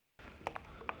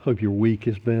Hope your week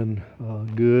has been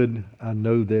good. I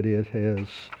know that it has,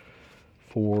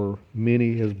 for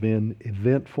many, has been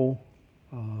eventful.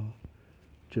 Uh,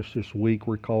 just this week,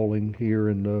 recalling here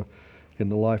in the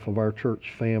life of our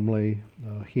church family,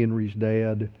 Henry's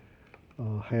dad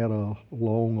had a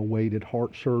long-awaited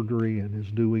heart surgery and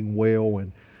is doing well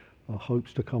and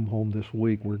hopes to come home this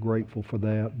week. We're grateful for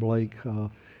that. Blake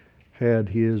had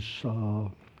his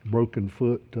broken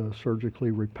foot surgically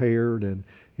repaired and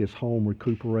is home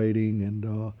recuperating,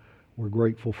 and we're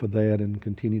grateful for that and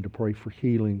continue to pray for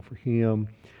healing for him.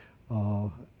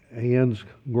 Ann's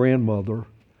grandmother,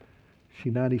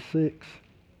 she's 96,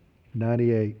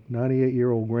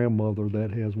 98-year-old grandmother that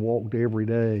has walked every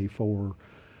day for,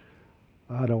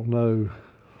 I don't know,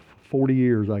 40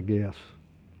 years, I guess,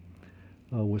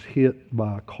 was hit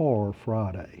by a car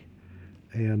Friday,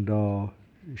 and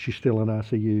she's still in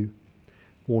ICU.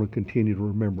 Want to continue to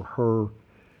remember her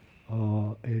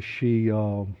as she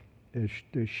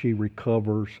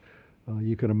recovers.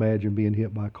 You can imagine being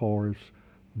hit by a car is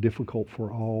difficult for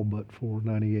all, but for a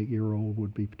 98-year-old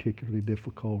would be particularly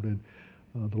difficult. And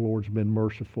the Lord's been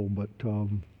merciful, but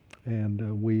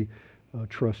we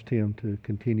trust Him to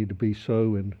continue to be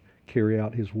so and carry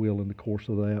out His will in the course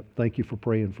of that. Thank you for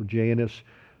praying for Janice.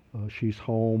 She's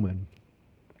home and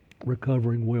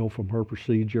recovering well from her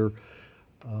procedure.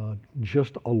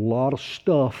 Just a lot of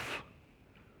stuff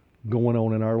going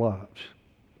on in our lives.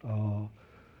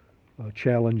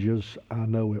 Challenges, I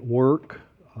know, at work,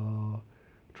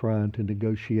 trying to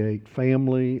negotiate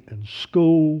family and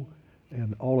school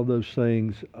and all of those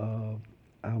things.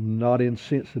 I'm not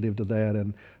insensitive to that,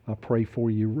 and I pray for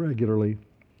you regularly.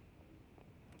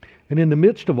 And in the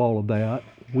midst of all of that,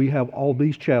 we have all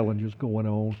these challenges going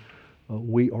on.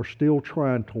 We are still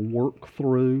trying to work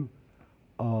through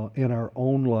in our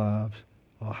own lives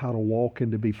how to walk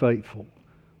and to be faithful,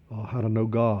 how to know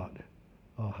God,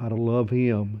 how to love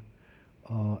Him.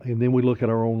 And then we look at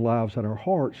our own lives and our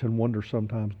hearts and wonder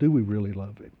sometimes, do we really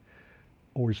love Him?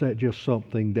 Or is that just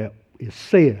something that is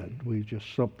said?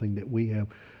 Just something that we have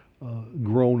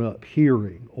grown up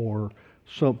hearing, or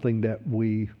something that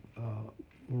we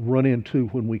run into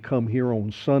when we come here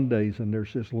on Sundays and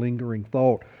there's this lingering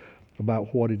thought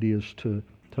about what it is to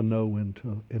know and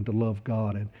to love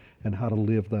God and how to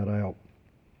live that out.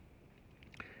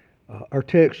 Our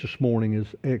text this morning is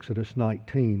Exodus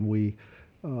 19. We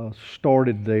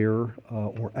started there,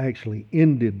 or actually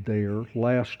ended there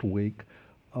last week.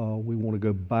 We want to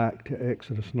go back to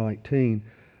Exodus 19.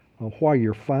 While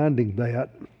you're finding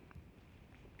that,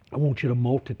 I want you to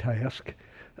multitask,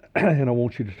 and I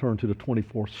want you to turn to the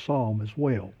 24th Psalm as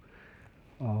well.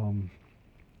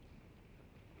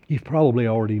 You've probably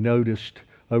already noticed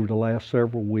over the last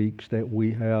several weeks that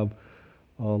we have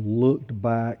looked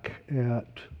back at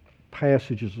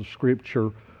passages of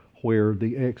Scripture where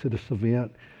the Exodus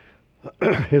event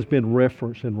has been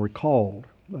referenced and recalled.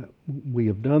 We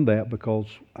have done that because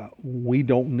we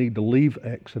don't need to leave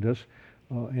Exodus,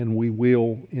 and we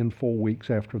will in 4 weeks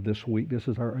after this week. This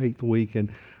is our 8th week,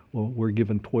 and we're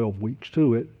given 12 weeks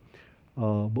to it.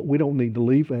 But we don't need to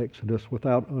leave Exodus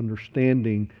without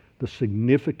understanding the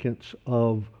significance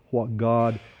of what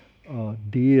God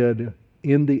did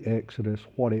in the Exodus,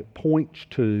 what it points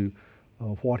to,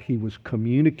 what He was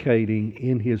communicating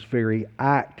in His very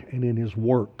act and in His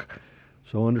work.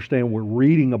 So understand, we're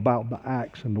reading about the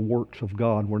acts and the works of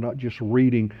God. We're not just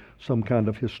reading some kind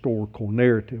of historical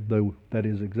narrative, though that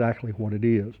is exactly what it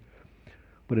is.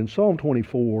 But in Psalm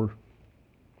 24,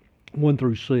 1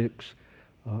 through 6,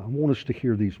 I want us to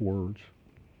hear these words.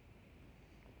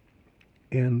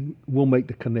 And we'll make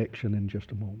the connection in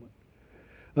just a moment.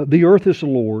 The earth is the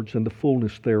Lord's and the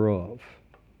fullness thereof.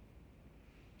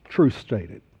 Truth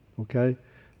stated, okay?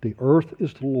 The earth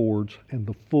is the Lord's and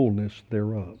the fullness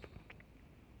thereof.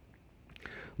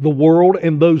 The world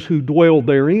and those who dwell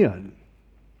therein.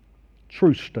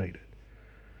 Truth stated.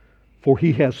 For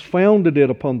He has founded it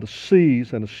upon the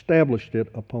seas and established it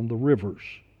upon the rivers.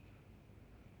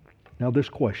 Now this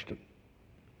question,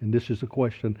 and this is the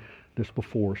question that's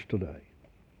before us today.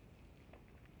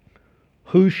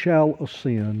 Who shall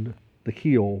ascend the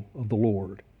hill of the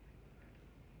Lord?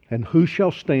 And who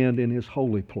shall stand in His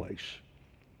holy place?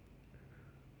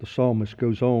 The psalmist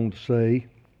goes on to say,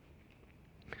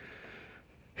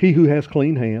 He who has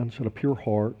clean hands and a pure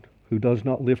heart, who does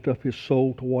not lift up his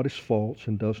soul to what is false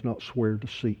and does not swear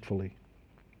deceitfully.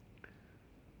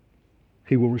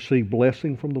 He will receive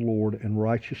blessing from the Lord and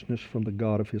righteousness from the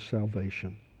God of his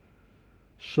salvation.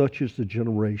 Such is the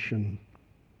generation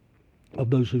of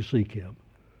those who seek Him,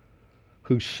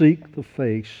 who seek the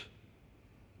face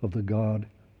of the God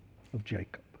of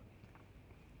Jacob.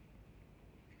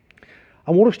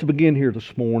 I want us to begin here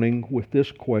this morning with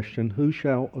this question: who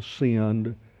shall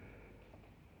ascend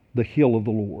the hill of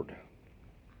the Lord?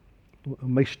 I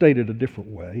may state it a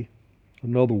different way,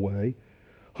 another way.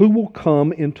 Who will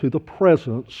come into the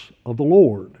presence of the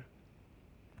Lord?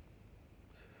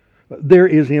 There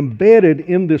is embedded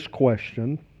in this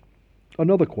question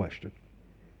another question.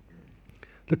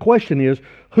 The question is,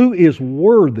 who is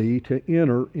worthy to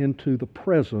enter into the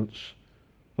presence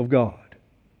of God?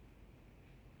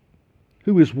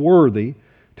 Who is worthy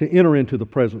to enter into the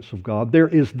presence of God? There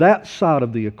is that side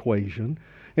of the equation.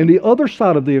 And the other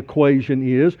side of the equation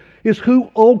is who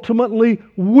ultimately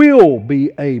will be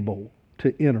able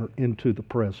to enter into the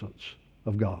presence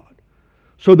of God.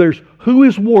 So there's who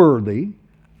is worthy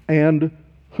and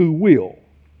who will.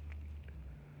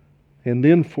 And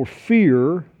then for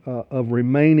fear of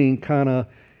remaining kind of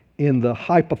in the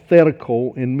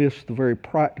hypothetical and miss the very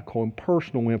practical and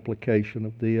personal implication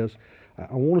of this,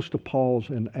 I want us to pause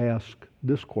and ask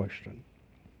this question.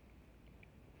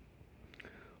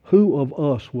 Who of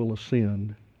us will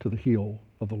ascend to the hill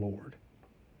of the Lord?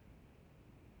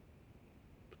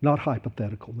 Not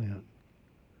hypothetical then.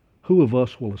 Who of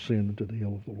us will ascend to the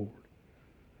hill of the Lord?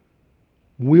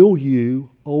 Will you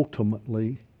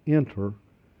ultimately enter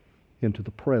into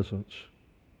the presence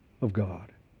of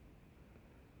God?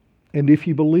 And if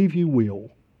you believe you will,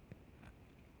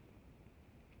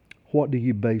 what do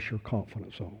you base your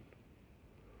confidence on?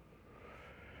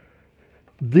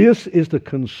 This is the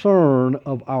concern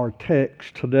of our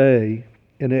text today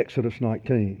in Exodus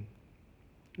 19.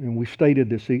 And we stated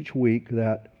this each week,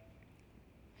 that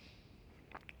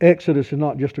Exodus is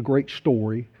not just a great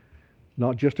story,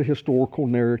 not just a historical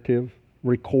narrative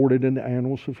recorded in the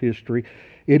annals of history.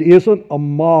 It isn't a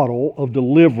model of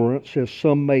deliverance, as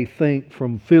some may think,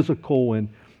 from physical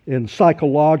and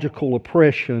psychological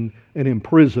oppression and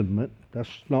imprisonment. That's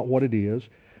not what it is.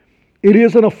 It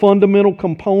isn't a fundamental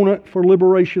component for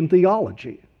liberation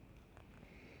theology,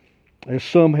 as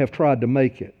some have tried to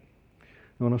make it.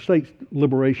 When I say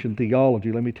liberation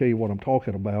theology, let me tell you what I'm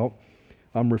talking about.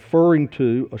 I'm referring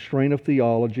to a strain of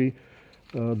theology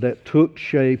that took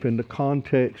shape in the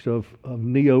context of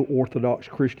neo-Orthodox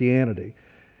Christianity.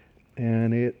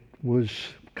 And it was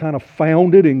kind of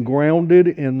founded and grounded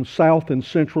in South and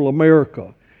Central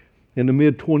America in the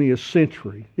mid-20th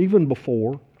century, even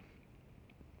before.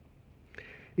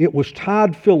 It was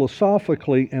tied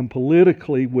philosophically and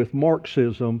politically with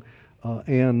Marxism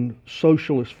and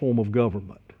socialist form of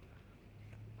government.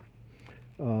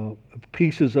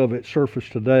 Pieces of it surface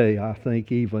today, I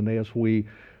think, even as we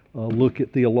look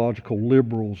at theological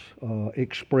liberals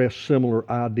express similar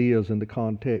ideas in the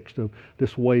context of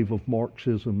this wave of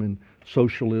Marxism and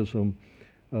socialism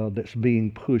that's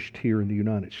being pushed here in the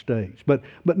United States. But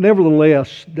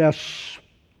nevertheless, that's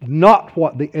not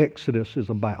what the Exodus is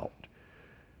about.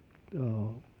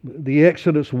 The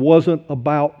Exodus wasn't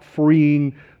about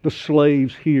freeing the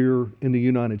slaves here in the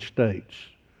United States.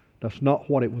 That's not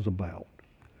what it was about.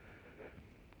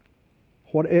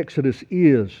 What Exodus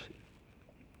is,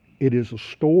 it is a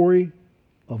story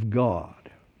of God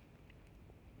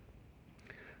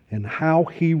and how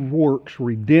He works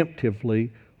redemptively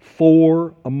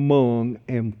for, among,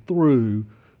 and through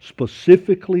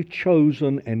specifically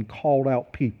chosen and called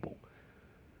out people.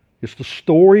 It's the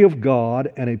story of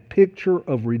God and a picture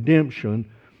of redemption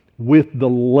with the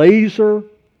laser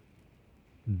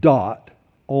dot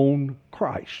on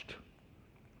Christ.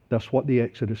 That's what the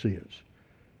Exodus is.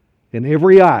 In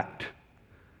every act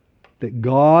that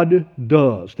God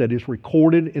does that is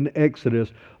recorded in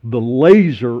Exodus, the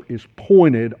laser is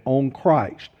pointed on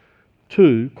Christ,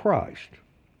 to Christ.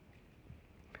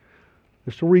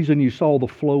 It's the reason you saw the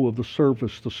flow of the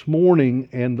service this morning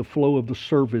and the flow of the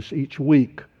service each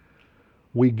week.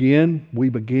 We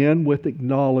begin with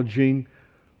acknowledging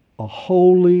a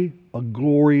holy, a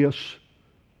glorious,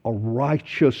 a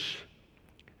righteous,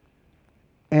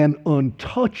 and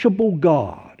untouchable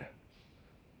God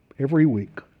every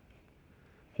week.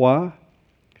 Why?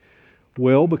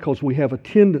 Well, because we have a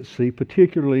tendency,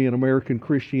 particularly in American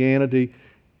Christianity,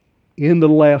 in the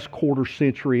last quarter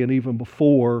century and even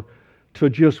before, to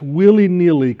just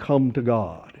willy-nilly come to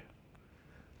God.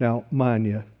 Now, mind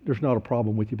you, there's not a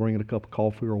problem with you bringing a cup of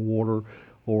coffee or water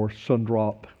or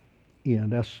Sundrop in.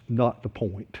 That's not the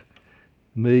point.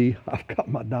 Me, I've got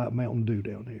my Diet Mountain Dew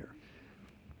down here.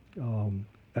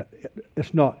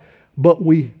 It's not. But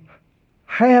we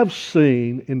have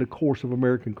seen in the course of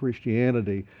American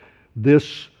Christianity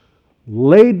this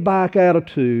laid-back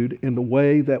attitude in the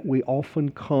way that we often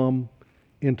come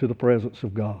into the presence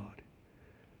of God.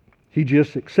 He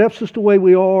just accepts us the way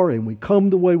we are, and we come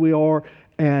the way we are,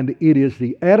 and it is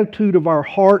the attitude of our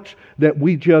hearts that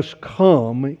we just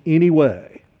come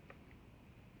anyway.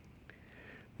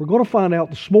 We're going to find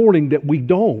out this morning that we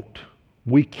don't.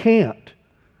 We can't.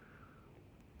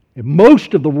 And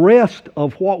most of the rest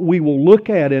of what we will look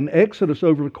at in Exodus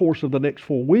over the course of the next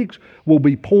 4 weeks will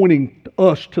be pointing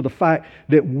us to the fact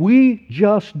that we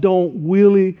just don't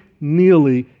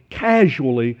willy-nilly,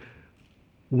 casually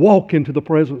walk into the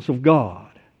presence of God.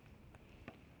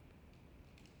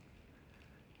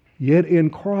 Yet in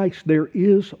Christ there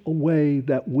is a way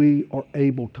that we are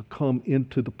able to come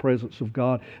into the presence of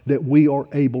God, that we are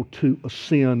able to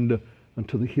ascend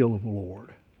unto the hill of the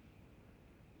Lord.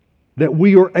 That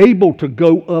we are able to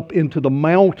go up into the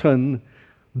mountain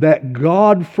that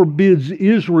God forbids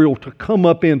Israel to come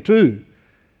up into.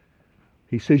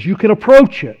 He says you can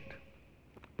approach it,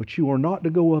 but you are not to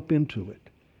go up into it.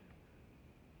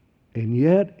 And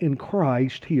yet in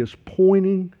Christ He is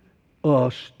pointing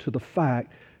us to the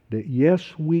fact that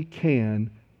yes, we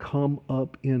can come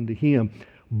up into Him.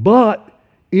 But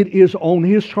it is on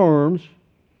His terms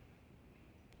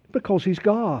because He's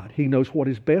God. He knows what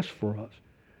is best for us.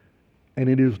 And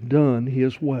it is done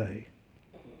His way.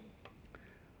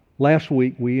 Last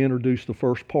week we introduced the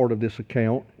first part of this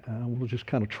account. We'll just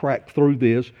kind of track through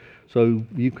this so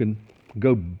you can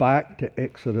go back to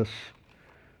Exodus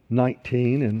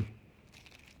 19, and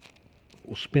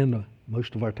we'll spend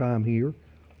most of our time here.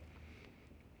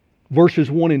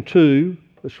 Verses 1 and 2,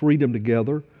 let's read them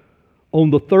together. On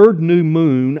the third new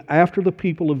moon, after the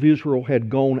people of Israel had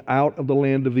gone out of the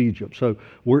land of Egypt. So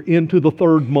we're into the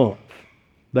third month.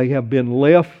 They have been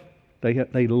left. They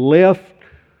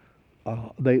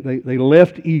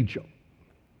left Egypt,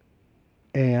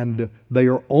 and they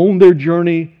are on their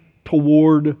journey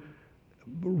toward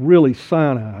really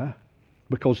Sinai,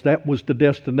 because that was the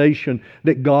destination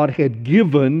that God had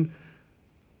given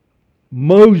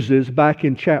Moses back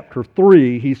in chapter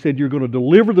 3. He said, you're going to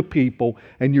deliver the people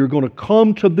and you're going to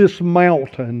come to this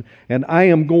mountain and I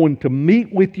am going to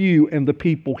meet with you and the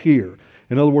people here.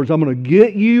 In other words, I'm going to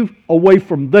get you away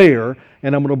from there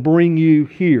and I'm going to bring you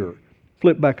here.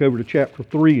 Flip back over to chapter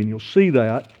 3 and you'll see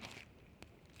that.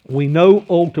 We know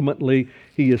ultimately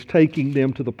He is taking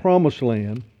them to the promised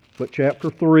land. But chapter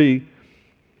 3,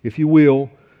 if you will,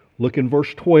 look in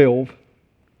verse 12.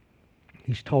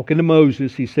 He's talking to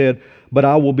Moses. He said, but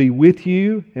I will be with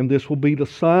you, and this will be the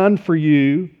sign for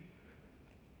you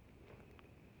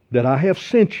that I have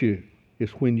sent you,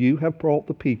 is when you have brought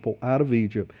the people out of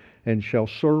Egypt and shall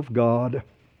serve God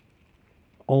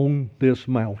on this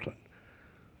mountain.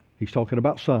 He's talking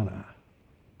about Sinai.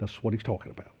 That's what he's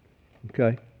talking about.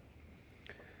 Okay?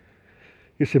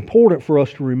 It's important for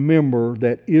us to remember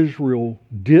that Israel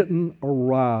didn't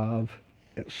arrive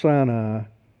at Sinai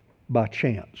by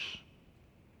chance.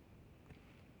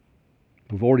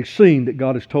 We've already seen that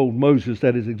God has told Moses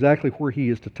that is exactly where He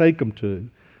is to take them to.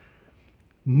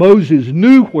 Moses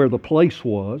knew where the place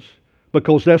was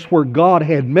because that's where God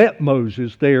had met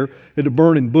Moses there at the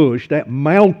burning bush. That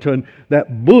mountain,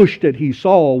 that bush that he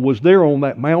saw was there on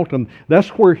that mountain. That's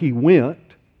where he went.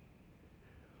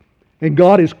 And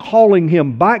God is calling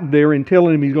him back there and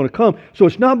telling him He's going to come. So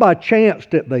it's not by chance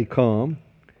that they come.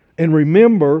 And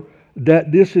remember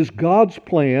that this is God's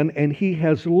plan and He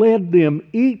has led them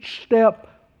each step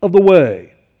of the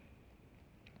way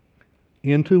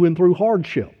into and through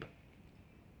hardship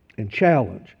and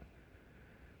challenge.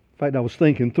 In fact, I was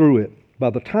thinking through it.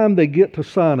 By the time they get to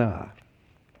Sinai,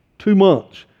 2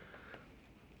 months,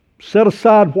 set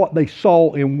aside what they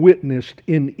saw and witnessed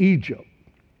in Egypt,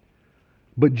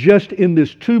 but just in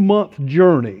this 2-month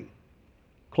journey,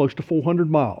 close to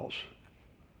 400 miles,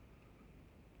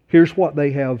 here's what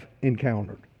they have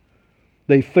encountered.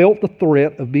 They felt the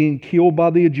threat of being killed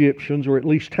by the Egyptians, or at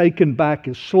least taken back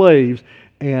as slaves,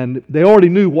 and they already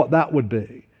knew what that would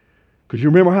be. Because you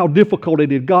remember how difficult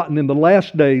it had gotten in the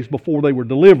last days before they were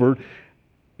delivered.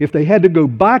 If they had to go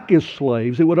back as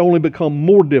slaves, it would only become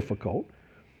more difficult.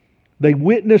 They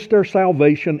witnessed their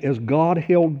salvation as God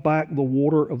held back the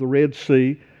water of the Red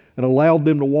Sea and allowed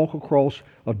them to walk across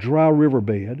a dry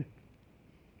riverbed.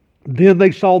 Then they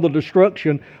saw the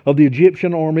destruction of the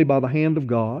Egyptian army by the hand of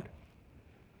God.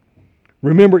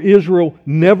 Remember, Israel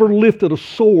never lifted a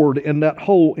sword in that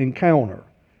whole encounter.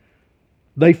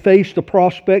 They faced the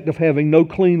prospect of having no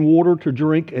clean water to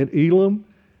drink at Elim.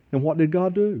 And what did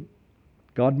God do?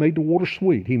 God made the water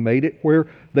sweet. He made it where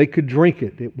they could drink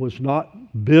it. It was not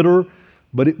bitter,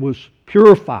 but it was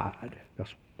purified.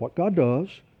 That's what God does.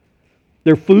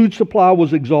 Their food supply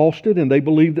was exhausted and they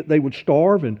believed that they would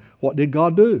starve. And what did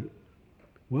God do?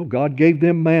 Well, God gave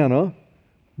them manna,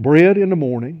 bread in the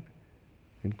morning,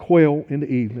 and quail in the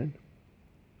evening.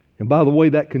 And by the way,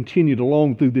 that continued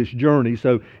along through this journey,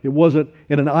 so it wasn't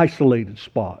in an isolated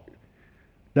spot.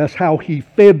 That's how He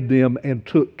fed them and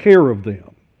took care of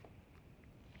them.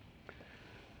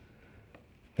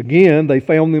 Again, they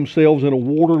found themselves in a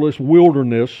waterless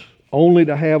wilderness, only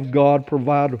to have God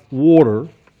provide water.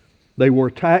 They were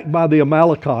attacked by the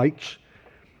Amalekites,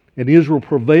 and Israel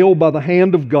prevailed by the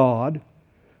hand of God.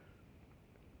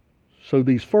 So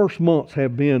these first months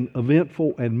have been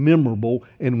eventful and memorable,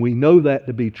 and we know that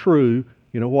to be true.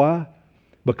 You know why?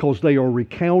 Because they are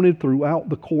recounted throughout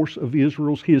the course of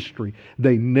Israel's history.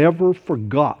 They never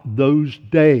forgot those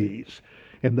days,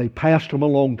 and they passed them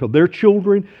along to their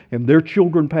children, and their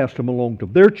children passed them along to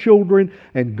their children,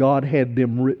 and God had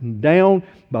them written down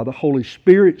by the Holy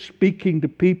Spirit speaking to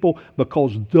people,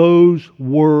 because those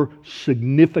were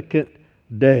significant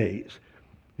days.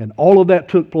 And all of that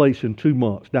took place in 2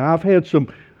 months. Now, I've had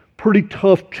some pretty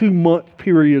tough 2-month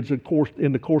periods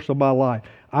in the course of my life.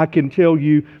 I can tell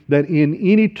you that in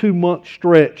any 2-month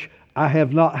stretch, I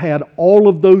have not had all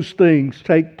of those things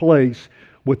take place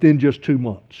within just 2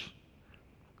 months.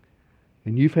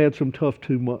 And you've had some tough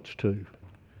 2 months too.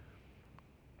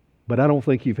 But I don't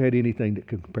think you've had anything that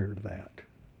can compare to that.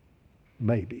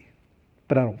 Maybe.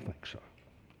 But I don't think so.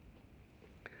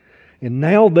 And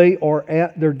now they are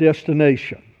at their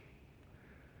destination,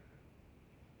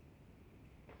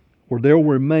 where they'll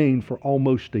remain for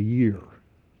almost a year.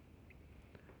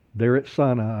 They're at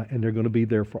Sinai, and they're going to be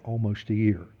there for almost a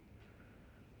year.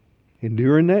 And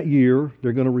during that year,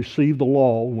 they're going to receive the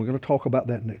law, and we're going to talk about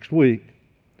that next week.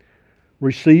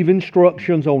 Receive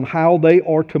instructions on how they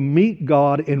are to meet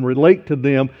God and relate to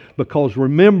them, because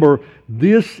remember,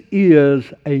 this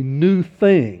is a new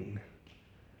thing.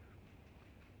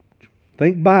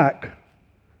 Think back.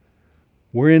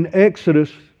 We're in Exodus.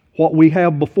 What we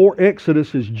have before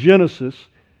Exodus is Genesis.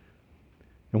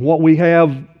 And what we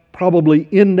have probably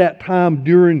in that time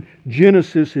during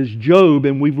Genesis is Job.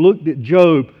 And we've looked at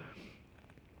Job.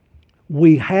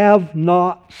 We have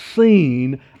not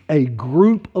seen a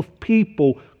group of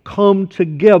people come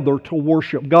together to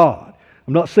worship God.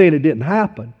 I'm not saying it didn't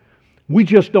happen. We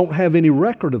just don't have any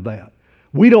record of that.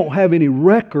 We don't have any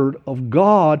record of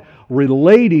God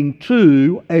relating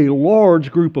to a large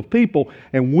group of people,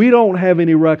 and we don't have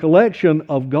any recollection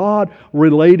of God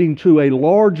relating to a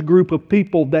large group of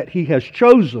people that He has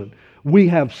chosen. We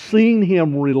have seen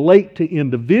Him relate to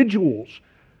individuals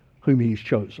whom He's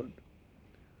chosen,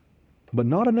 but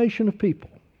not a nation of people.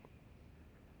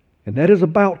 And that is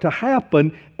about to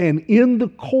happen, and in the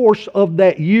course of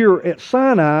that year at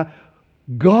Sinai,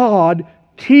 God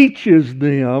teaches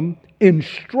them,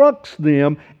 instructs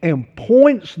them, and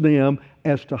points them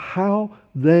as to how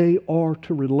they are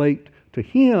to relate to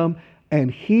Him,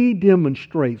 and He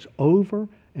demonstrates over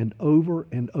and over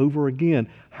and over again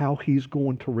how He's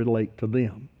going to relate to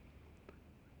them.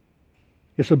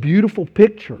 It's a beautiful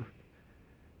picture,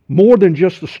 more than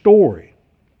just a story.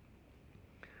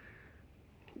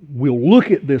 We'll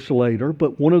look at this later,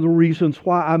 but one of the reasons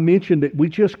why I mentioned that we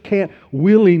just can't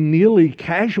willy-nilly,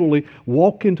 casually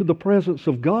walk into the presence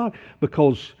of God,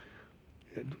 because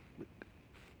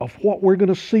of what we're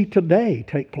going to see today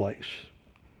take place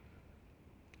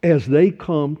as they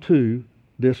come to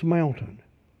this mountain.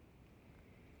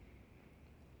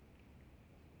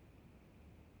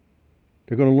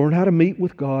 They're going to learn how to meet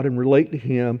with God and relate to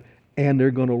Him, and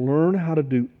they're going to learn how to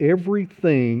do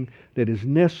everything that is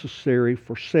necessary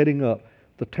for setting up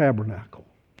the tabernacle.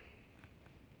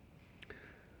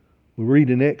 We read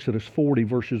in Exodus 40,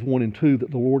 verses 1 and 2,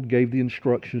 that the Lord gave the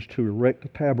instructions to erect the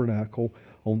tabernacle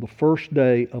on the first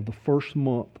day of the first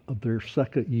month of their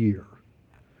second year.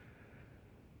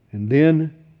 And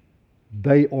then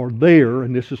they are there,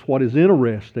 and this is what is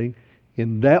interesting,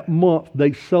 in that month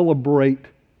they celebrate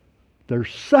their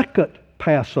second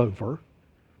Passover.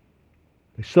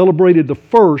 They celebrated the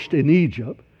first in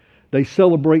Egypt. They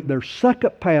celebrate their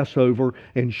second Passover,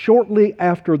 and shortly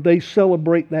after they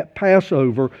celebrate that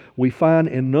Passover, we find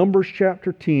in Numbers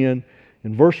chapter 10,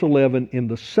 in verse 11, in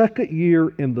the second year,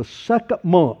 in the second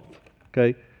month,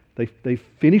 okay, they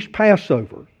finished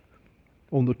Passover.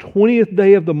 On the 20th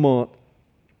day of the month,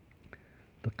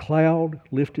 the cloud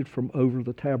lifted from over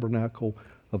the tabernacle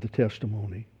of the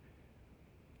testimony.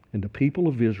 And the people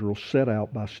of Israel set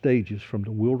out by stages from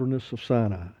the wilderness of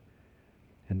Sinai.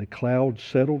 And the cloud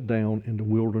settled down in the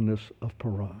wilderness of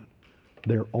Paran.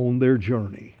 They're on their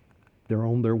journey. They're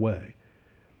on their way.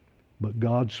 But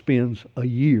God spends a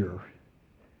year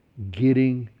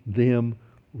getting them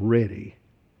ready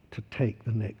to take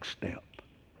the next step.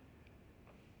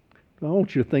 Now, I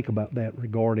want you to think about that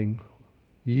regarding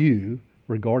you,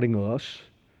 regarding us.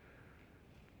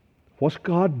 What's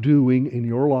God doing in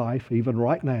your life, even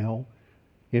right now,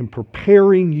 in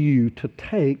preparing you to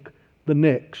take the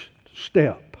next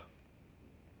step?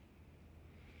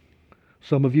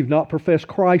 Some of you have not professed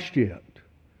Christ yet.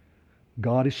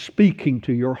 God is speaking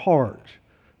to your heart,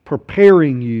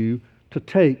 preparing you to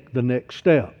take the next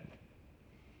step.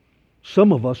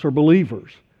 Some of us are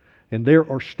believers, and there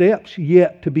are steps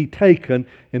yet to be taken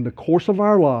in the course of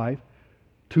our life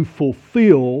to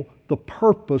fulfill the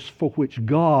purpose for which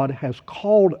God has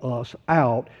called us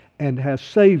out and has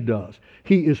saved us.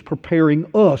 He is preparing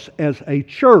us as a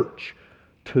church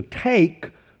to take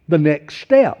the next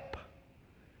step.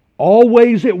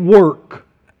 Always at work,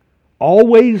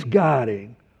 always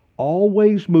guiding,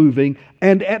 always moving,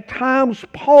 and at times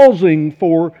pausing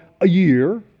for a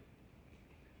year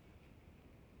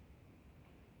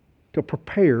to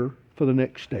prepare for the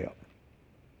next step.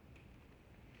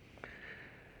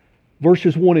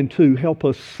 Verses 1 and 2 help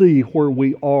us see where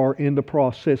we are in the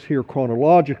process here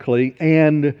chronologically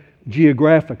and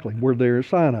geographically. We're there at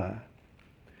Sinai.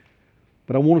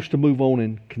 But I want us to move on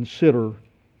and consider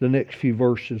the next few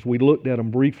verses. We looked at them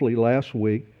briefly last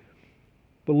week,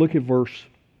 but look at verse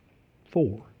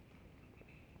 4.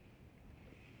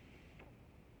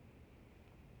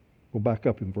 We'll back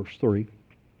up in verse 3.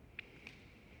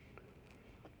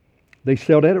 They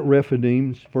sailed out at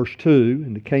Rephidim, verse 2,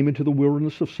 and they came into the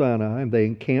wilderness of Sinai, and they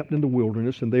encamped in the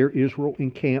wilderness, and there Israel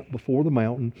encamped before the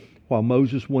mountain, while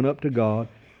Moses went up to God.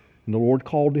 And the Lord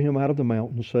called to him out of the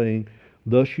mountain, saying,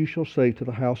 Thus you shall say to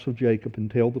the house of Jacob,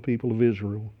 and tell the people of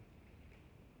Israel,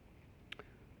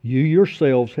 You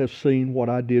yourselves have seen what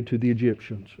I did to the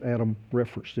Egyptians. Adam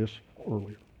referenced this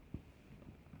earlier.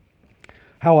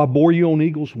 How I bore you on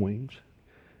eagle's wings,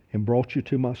 and brought you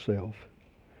to myself.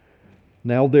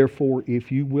 Now therefore,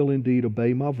 if you will indeed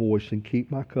obey my voice and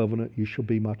keep my covenant, you shall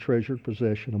be my treasured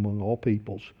possession among all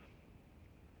peoples.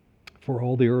 For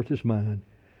all the earth is mine,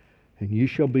 and you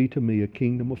shall be to me a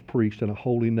kingdom of priests and a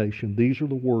holy nation. These are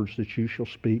the words that you shall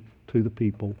speak to the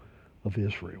people of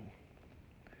Israel.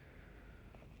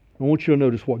 I want you to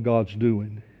notice what God's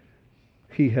doing.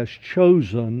 He has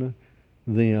chosen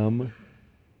them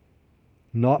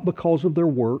not because of their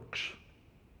works,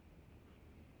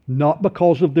 not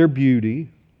because of their beauty,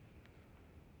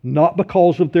 not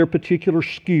because of their particular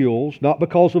skills, not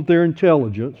because of their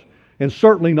intelligence, and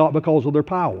certainly not because of their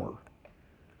power.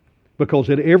 Because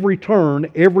at every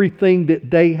turn, everything that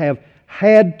they have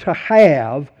had to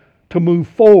have to move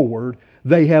forward,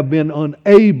 they have been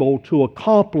unable to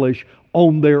accomplish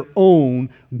on their own.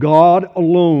 God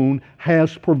alone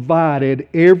has provided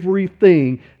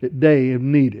everything that they have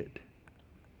needed.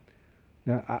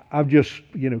 Now, I've just,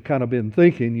 kind of been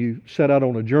thinking. You set out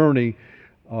on a journey.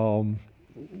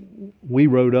 We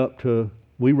rode up to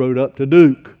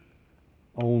Duke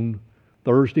on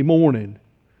Thursday morning.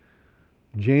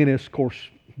 Janice, of course,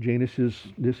 this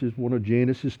is one of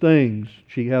Janice's things.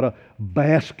 She had a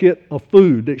basket of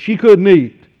food that she couldn't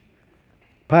eat,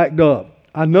 packed up.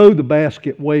 I know the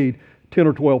basket weighed 10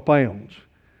 or 12 pounds.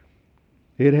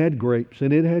 It had grapes,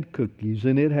 and it had cookies,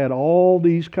 and it had all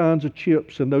these kinds of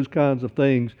chips and those kinds of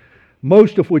things,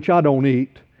 most of which I don't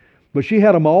eat. But she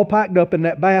had them all packed up in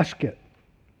that basket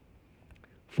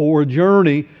for a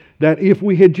journey that if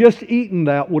we had just eaten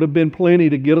that would have been plenty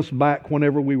to get us back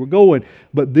whenever we were going.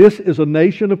 But this is a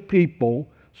nation of people,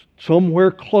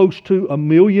 somewhere close to 1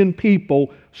 million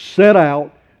people, set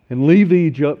out and leave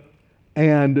Egypt,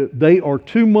 and they are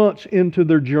 2 months into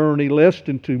their journey, less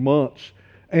than 2 months,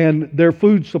 and their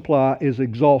food supply is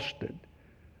exhausted.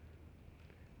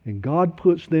 And God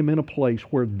puts them in a place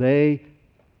where they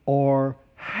are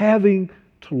having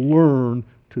to learn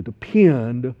to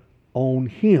depend on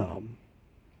Him.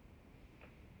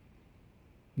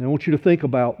 Now I want you to think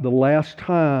about the last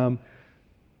time,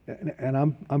 and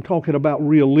I'm talking about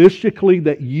realistically,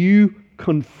 that you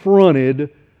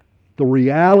confronted the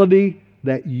reality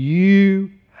that you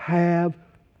have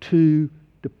to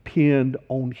depend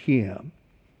on Him.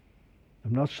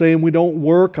 I'm not saying we don't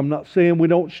work. I'm not saying we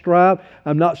don't strive.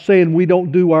 I'm not saying we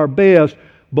don't do our best.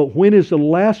 But when is the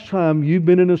last time you've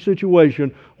been in a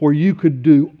situation where you could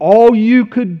do all you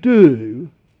could do,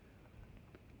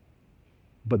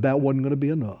 but that wasn't going to be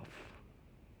enough?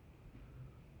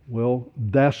 Well,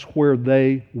 that's where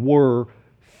they were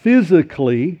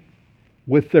physically,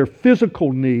 with their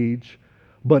physical needs,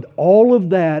 but all of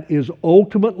that is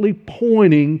ultimately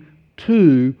pointing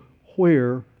to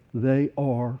where they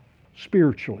are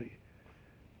spiritually.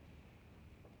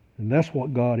 And that's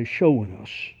what God is showing us.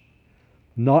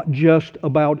 Not just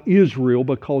about Israel,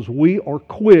 because we are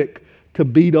quick to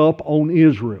beat up on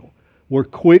Israel. We're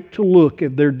quick to look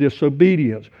at their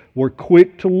disobedience. We're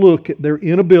quick to look at their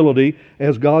inability,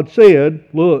 as God said,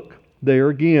 look, there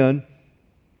again,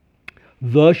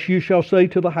 thus you shall say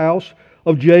to the house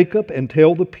of Jacob and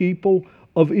tell the people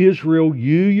of Israel,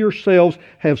 you yourselves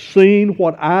have seen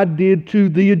what I did to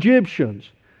the Egyptians.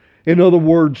 In other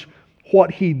words, what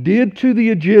He did to the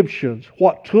Egyptians,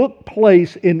 what took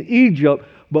place in Egypt,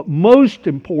 but most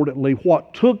importantly,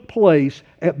 what took place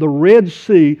at the Red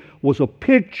Sea was a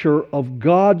picture of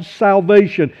God's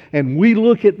salvation. And we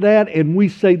look at that and we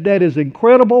say that is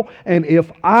incredible. And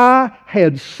if I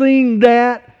had seen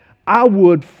that, I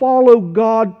would follow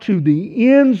God to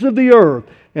the ends of the earth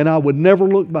and I would never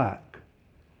look back.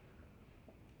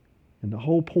 And the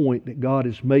whole point that God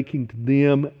is making to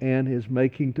them and is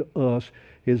making to us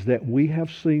is that we have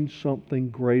seen something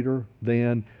greater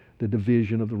than the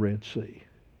division of the Red Sea.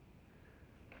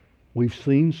 We've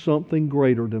seen something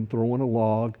greater than throwing a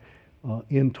log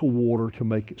into water to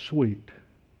make it sweet.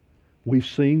 We've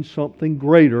seen something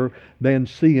greater than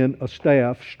seeing a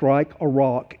staff strike a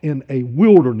rock in a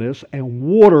wilderness and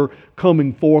water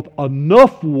coming forth,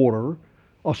 enough water,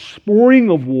 a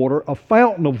spring of water, a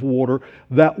fountain of water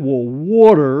that will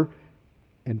water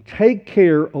and take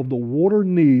care of the water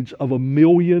needs of 1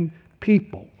 million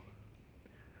people.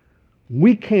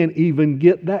 We can't even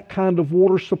get that kind of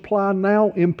water supply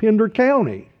now in Pender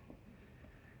County.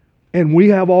 And we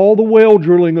have all the well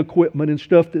drilling equipment and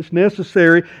stuff that's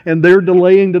necessary, and they're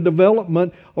delaying the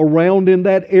development around in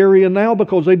that area now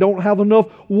because they don't have enough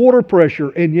water pressure.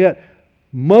 And yet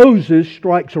Moses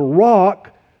strikes a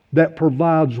rock that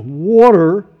provides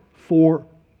water for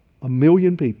 1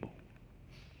 million people.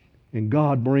 And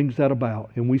God brings that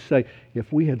about. And we say,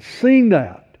 if we had seen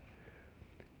that,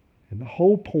 and the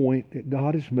whole point that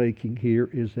God is making here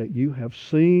is that you have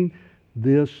seen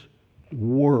this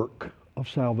work of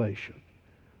salvation.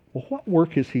 Well, what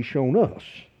work has He shown us?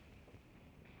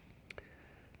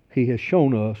 He has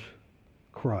shown us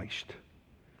Christ.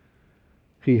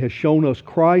 He has shown us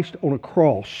Christ on a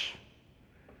cross.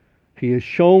 He has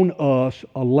shown us,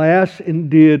 alas, and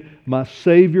did my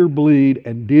Savior bleed,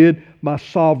 and did my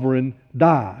sovereign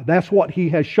die. That's what He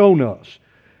has shown us.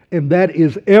 And that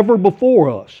is ever before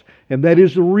us. And that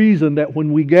is the reason that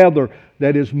when we gather,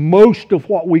 that is most of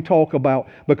what we talk about,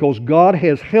 because God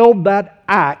has held that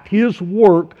act, His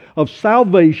work of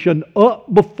salvation,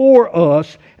 up before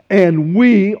us, and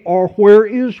we are where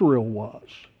Israel was.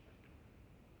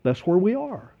 That's where we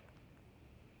are.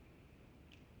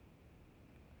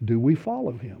 Do we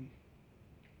follow Him?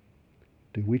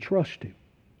 Do we trust Him?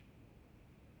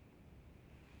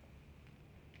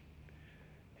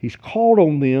 He's called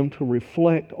on them to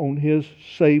reflect on His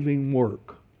saving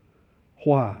work.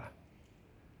 Why?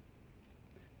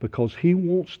 Because He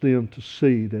wants them to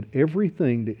see that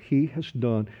everything that He has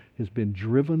done has been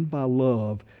driven by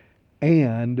love,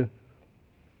 and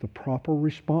the proper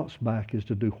response back is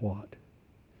to do what?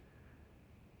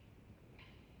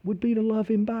 Would be to love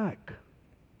Him back.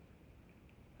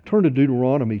 Turn to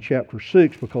Deuteronomy chapter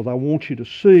 6, because I want you to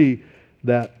see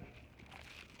that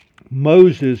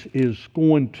Moses is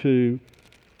going to...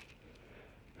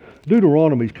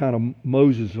 Deuteronomy is kind of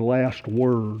Moses' last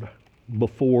word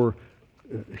before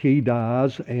he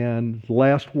dies, and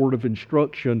last word of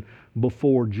instruction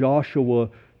before Joshua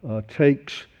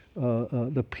takes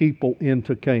the people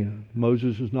into Canaan.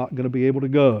 Moses is not going to be able to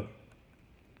go.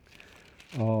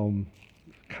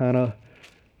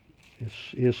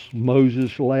 It's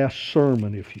Moses' last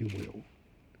sermon, if you will.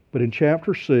 But in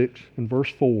chapter 6, in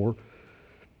verse 4,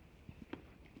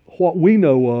 what we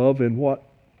know of and what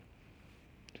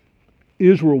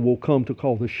Israel will come to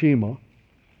call the Shema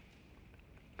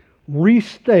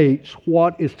restates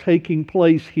what is taking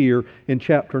place here in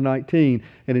chapter 19.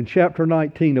 And in chapter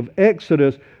 19 of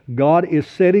Exodus, God is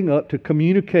setting up to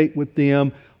communicate with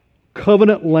them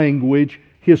covenant language,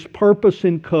 His purpose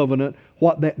in covenant,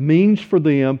 what that means for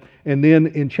them. And then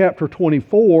in chapter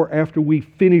 24, after we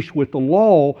finish with the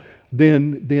law,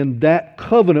 then that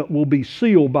covenant will be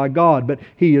sealed by God. But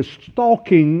He is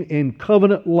talking in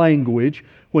covenant language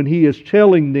when He is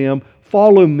telling them,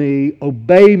 follow me,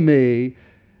 obey me.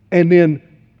 And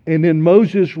then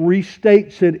Moses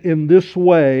restates it in this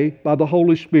way by the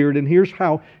Holy Spirit. And here's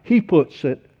how he puts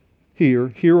it here.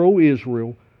 Hear, O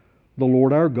Israel, the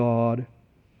Lord our God,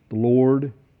 the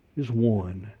Lord is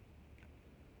one.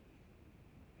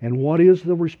 And what is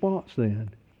the response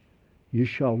then? You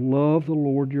shall love the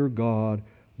Lord your God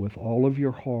with all of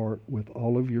your heart, with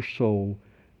all of your soul,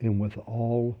 and with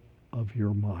all of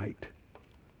your might.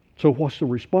 So what's the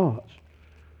response?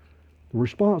 The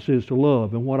response is to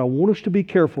love. And what I want us to be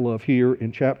careful of here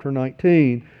in chapter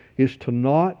 19 is to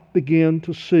not begin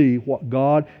to see what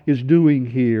God is doing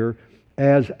here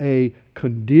as a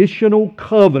conditional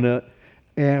covenant,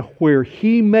 and where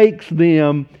He makes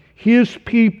them His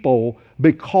people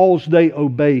because they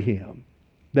obey Him.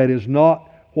 That is not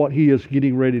what He is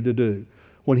getting ready to do.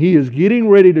 When He is getting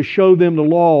ready to show them the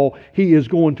law, He is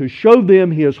going to show them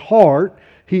His heart.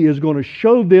 He is going to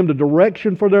show them the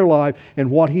direction for their life, and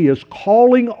what He is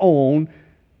calling on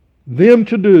them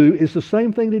to do is the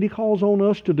same thing that He calls on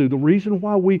us to do. The reason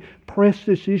why we press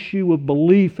this issue of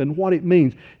belief and what it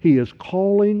means, He is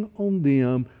calling on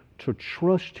them to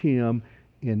trust Him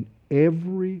in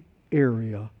every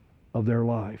area of their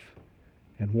life.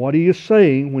 And what He is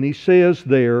saying when He says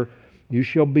there, you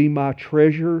shall be my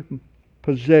treasure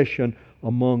possession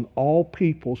among all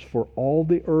peoples, for all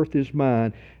the earth is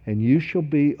mine, and you shall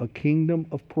be a kingdom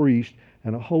of priests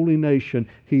and a holy nation.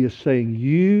 He is saying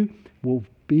you will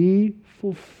be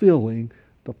fulfilling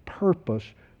the purpose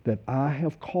that I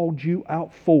have called you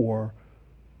out for,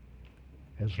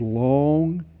 as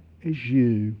long as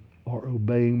you are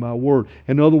obeying my word.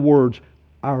 In other words,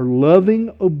 our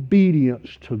loving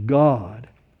obedience to God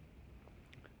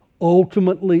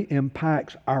ultimately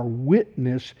impacts our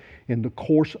witness in the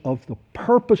course of the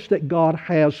purpose that God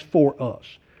has for us.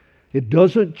 It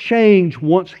doesn't change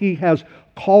once He has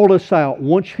called us out,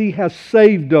 once He has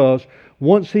saved us,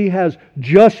 once He has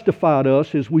justified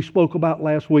us, as we spoke about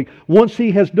last week. Once He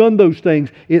has done those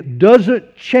things, it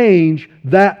doesn't change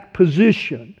that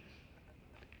position.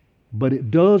 But it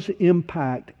does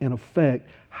impact and affect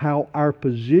how our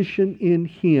position in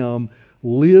Him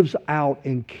lives out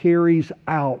and carries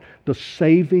out the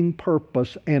saving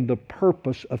purpose and the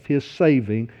purpose of His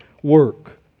saving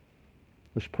work.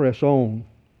 Let's press on.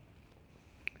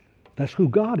 That's who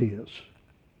God is.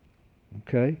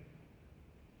 Okay?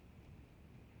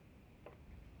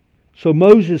 So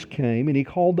Moses came and he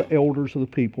called the elders of the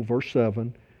people, verse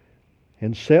 7,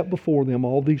 and set before them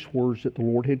all these words that the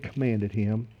Lord had commanded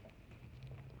him.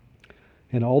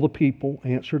 And all the people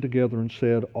answered together and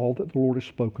said, all that the Lord has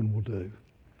spoken will do.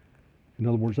 In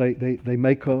other words, they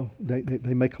make a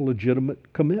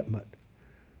legitimate commitment.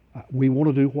 We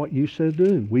want to do what you said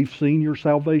do. We've seen your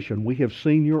salvation. We have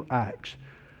seen your acts.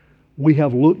 We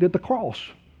have looked at the cross.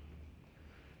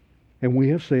 And we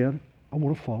have said, I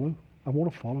want to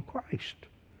follow Christ.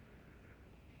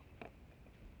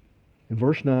 In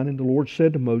verse 9, and the Lord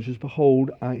said to Moses,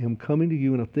 behold, I am coming to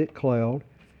you in a thick cloud,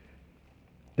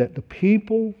 that the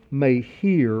people may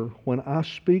hear when I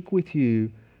speak with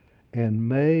you, and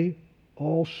may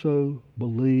also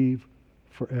believe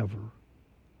forever.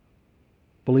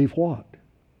 Believe what?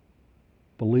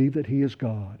 Believe that He is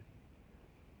God.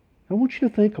 I want you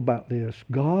to think about this.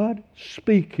 God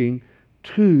speaking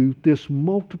to this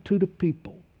multitude of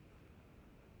people.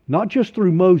 Not just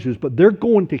through Moses, but they're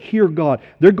going to hear God.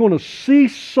 They're going to see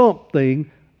something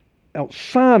at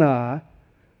Sinai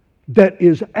that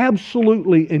is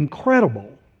absolutely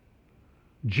incredible,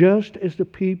 just as the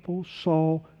people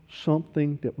saw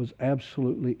something that was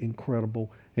absolutely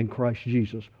incredible in Christ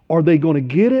Jesus. Are they going to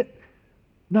get it?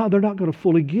 No, they're not going to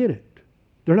fully get it.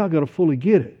 They're not going to fully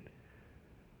get it.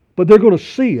 But they're going to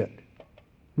see it.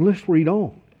 Let's read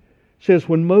on. It says,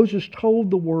 when Moses told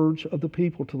the words of the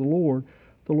people to the Lord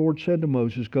said to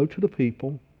Moses, go to the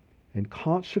people and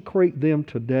consecrate them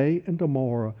today and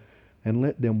tomorrow, and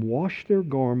let them wash their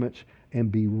garments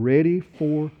and be ready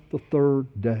for the third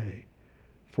day.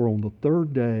 For on the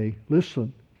third day,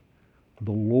 listen,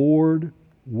 the Lord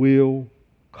will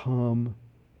come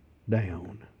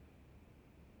down.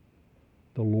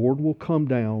 The Lord will come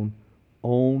down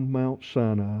on Mount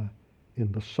Sinai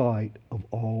in the sight of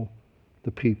all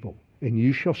the people. And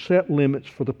you shall set limits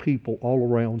for the people all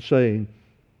around, saying,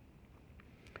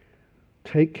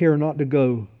 take care not to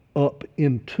go up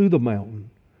into the mountain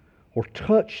or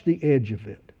touch the edge of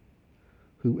it.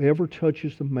 Whoever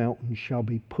touches the mountain shall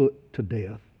be put to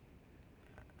death.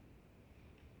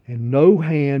 And no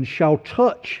hand shall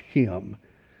touch him.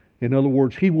 In other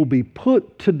words, he will be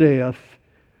put to death,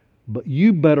 but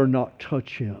you better not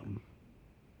touch him.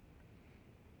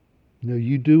 No,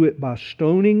 you do it by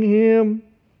stoning him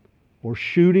or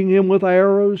shooting him with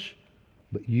arrows,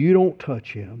 but you don't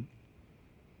touch him.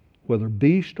 Whether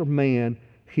beast or man,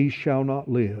 he shall not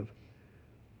live.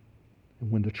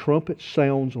 And when the trumpet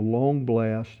sounds a long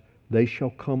blast, they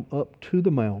shall come up to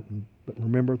the mountain. But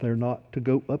remember, they're not to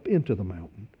go up into the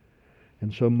mountain.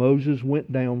 And so Moses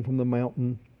went down from the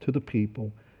mountain to the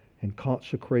people and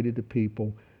consecrated the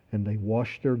people, and they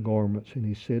washed their garments. And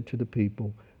he said to the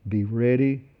people, be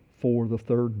ready for the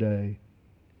third day,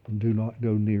 and do not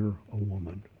go near a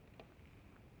woman.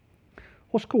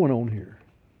 What's going on here?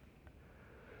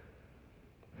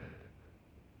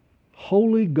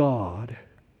 holy God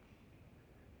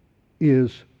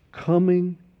is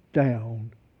coming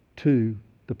down to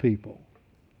the people.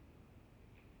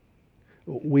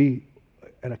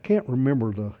 And I can't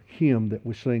remember the hymn that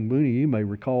we sing. Mooney, you may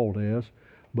recall this,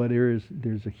 but there's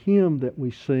a hymn that we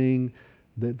sing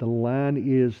that the line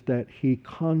is that He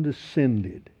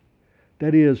condescended.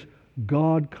 That is,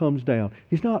 God comes down.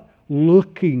 He's not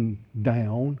looking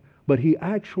down, but He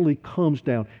actually comes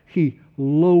down. He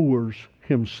lowers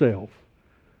Himself.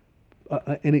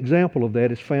 An example of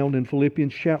that is found in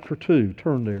Philippians chapter 2.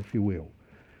 Turn there, if you will.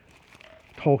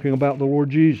 Talking about the Lord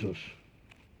Jesus.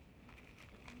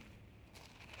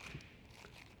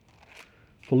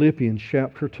 Philippians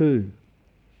chapter 2.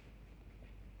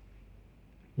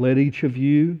 Let each of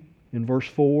you, in verse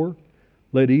 4,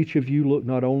 let each of you look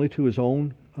not only to his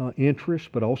own interest,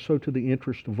 but also to the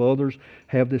interest of others.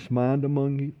 Have this mind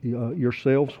among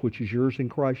yourselves, which is yours in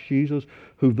Christ Jesus,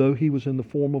 who though He was in the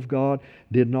form of God,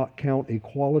 did not count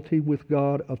equality with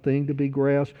God a thing to be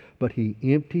grasped, but He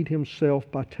emptied Himself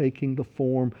by taking the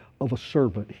form of a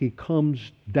servant. He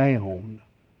comes down.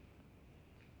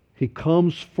 He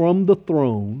comes from the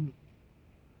throne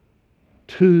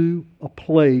to a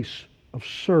place of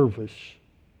service,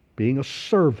 being a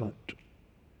servant.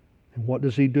 And what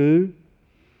does He do?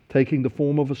 Taking the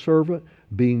form of a servant,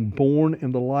 being born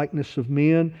in the likeness of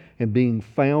men, and being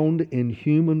found in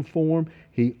human form,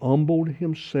 He humbled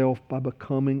Himself by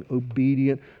becoming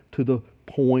obedient to the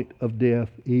point of death,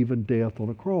 even death on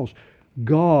a cross.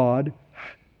 God,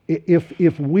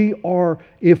 if we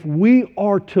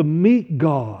are to meet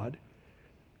God,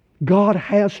 God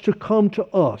has to come to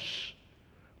us.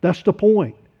 That's the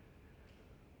point.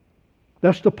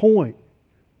 That's the point.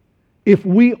 If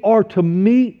we are to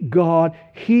meet God,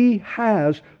 He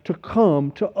has to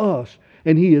come to us.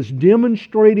 And He is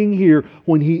demonstrating here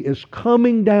when He is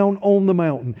coming down on the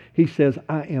mountain. He says,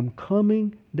 I am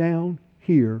coming down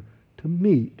here to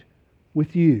meet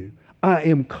with you. I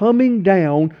am coming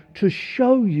down to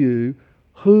show you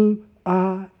who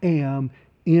I am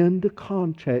in the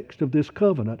context of this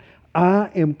covenant. I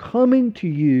am coming to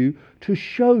you to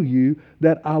show you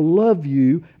that I love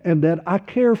you and that I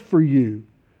care for you.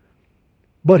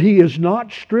 But He is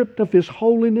not stripped of His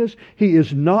holiness. He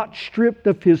is not stripped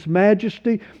of His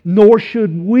majesty. Nor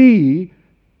should we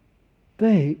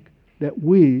think that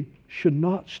we should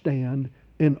not stand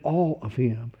in awe of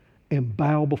Him and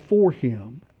bow before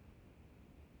Him.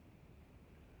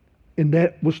 And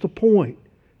that was the point.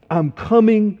 I'm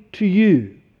coming to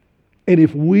you. And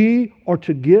if we are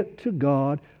to get to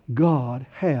God, God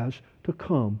has to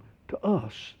come to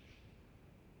us.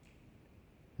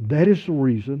 That is the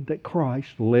reason that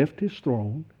Christ left His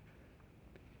throne,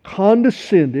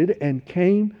 condescended, and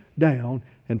came down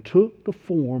and took the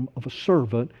form of a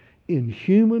servant in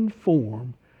human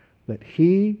form, that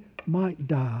He might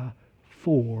die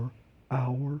for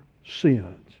our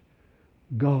sins.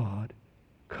 God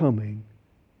coming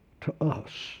to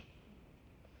us.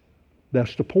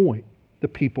 That's the point. The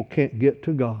people can't get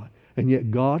to God. And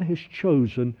yet God has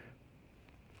chosen,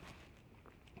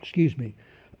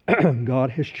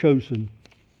 God has chosen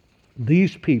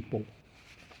these people,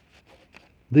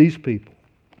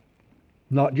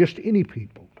 not just any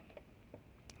people,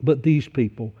 but these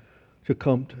people to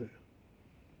come to.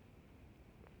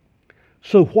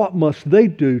 So what must they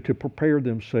do to prepare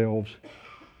themselves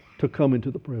to come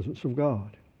into the presence of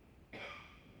God?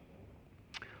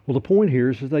 Well, the point here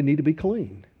is that they need to be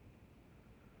clean.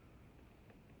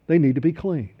 They need to be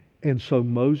clean. And so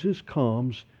Moses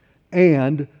comes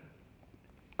and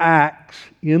acts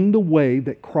in the way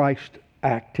that Christ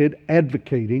acted,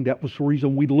 advocating. That was the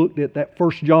reason we looked at that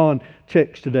 1 John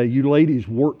text today. You ladies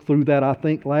worked through that, I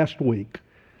think, last week,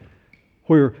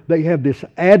 where they have this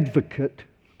advocate,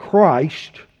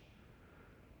 Christ,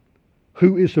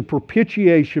 who is the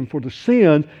propitiation for the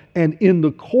sins, and in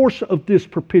the course of this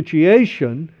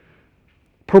propitiation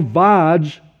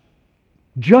provides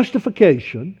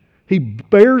justification. He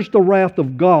bears the wrath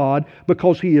of God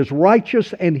because He is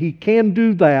righteous and He can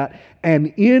do that.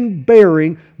 And in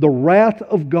bearing the wrath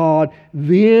of God,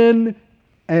 then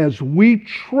as we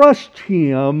trust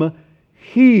Him,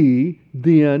 He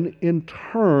then in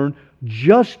turn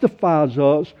justifies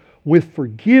us with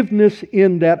forgiveness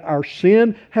in that our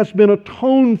sin has been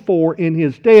atoned for in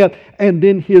His death, and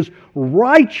then His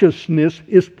righteousness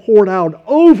is poured out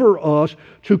over us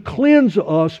to cleanse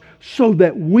us so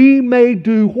that we may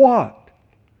do what?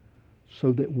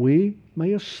 So that we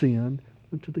may ascend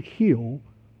into the hill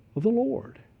of the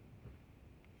Lord.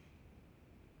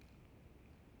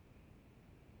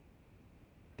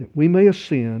 That we may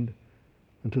ascend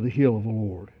into the hill of the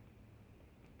Lord.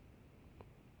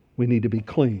 We need to be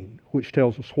clean, which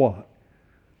tells us what?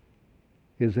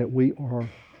 is that we are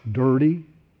dirty,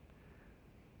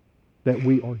 that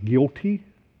we are guilty,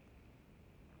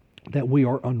 that we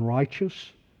are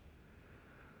unrighteous,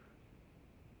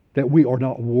 that we are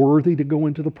not worthy to go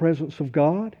into the presence of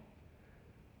God.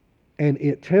 And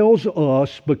it tells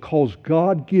us, because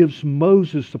God gives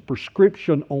Moses the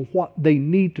prescription on what they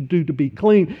need to do to be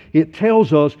clean, it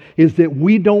tells us is that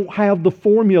we don't have the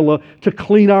formula to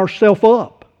clean ourselves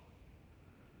up.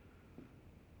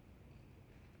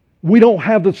 We don't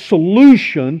have the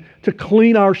solution to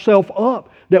clean ourselves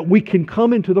up that we can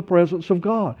come into the presence of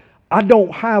God. I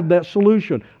don't have that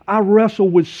solution. I wrestle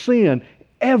with sin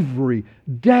every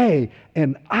day,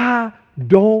 and I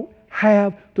don't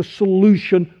have the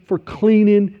solution for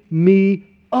cleaning me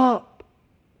up.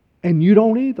 And you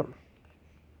don't either.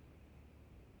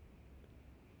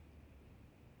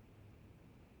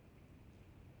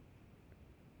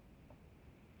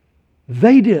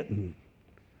 They didn't.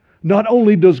 Not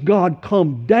only does God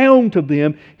come down to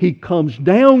them, He comes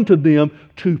down to them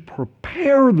to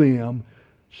prepare them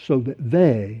so that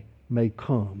they may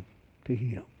come to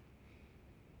Him.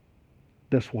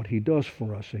 That's what He does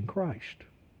for us in Christ.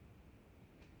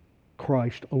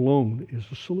 Christ alone is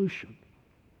the solution.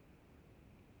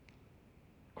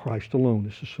 Christ alone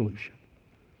is the solution.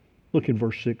 Look in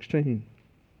verse 16.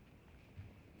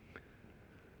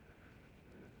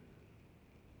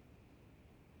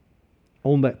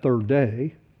 On that third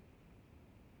day,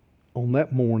 on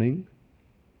that morning,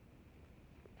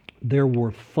 there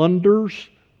were thunders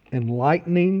and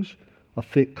lightnings, a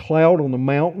thick cloud on the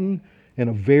mountain, and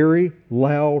a very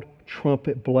loud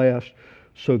trumpet blast,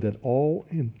 so that all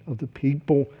of the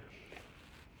people...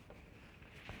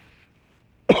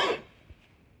 It's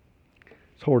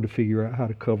hard to figure out how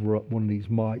to cover up one of these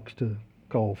mics to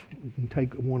cough. You can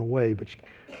take one away, but it's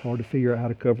hard to figure out how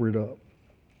to cover it up.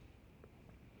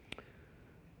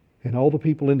 And all the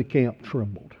people in the camp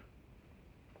trembled.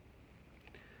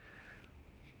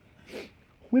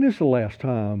 When is the last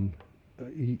time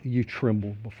you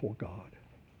trembled before God?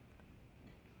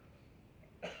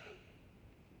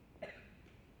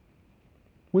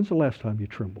 When's the last time you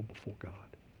trembled before God?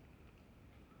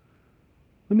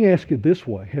 Let me ask you this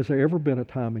way. Has there ever been a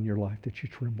time in your life that you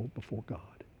trembled before God?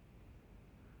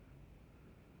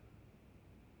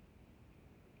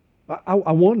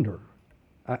 I wonder.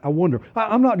 I wonder.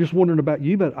 I'm not just wondering about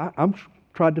you, but I'm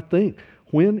trying to think.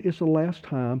 When is the last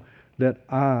time that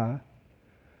I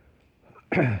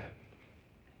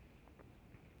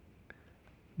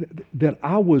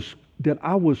was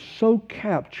so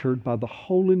captured by the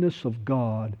holiness of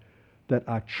God that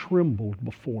I trembled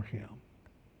before Him?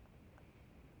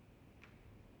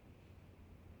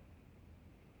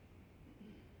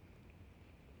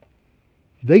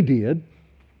 They did.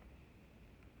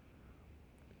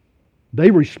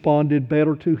 They responded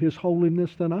better to His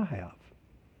holiness than I have.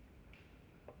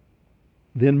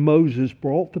 Then Moses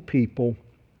brought the people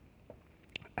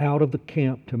out of the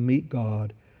camp to meet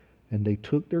God, and they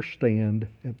took their stand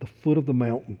at the foot of the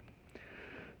mountain.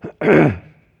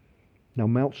 Now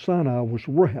Mount Sinai was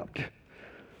wrapped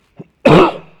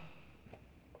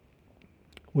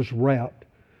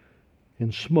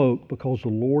in smoke, because the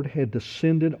Lord had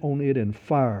descended on it in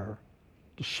fire.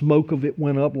 The smoke of it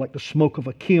went up like the smoke of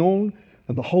a kiln,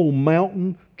 and the whole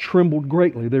mountain trembled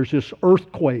greatly. There's this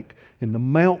earthquake, and the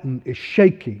mountain is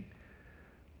shaking.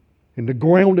 And the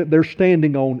ground that they're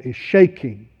standing on is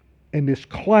shaking. And this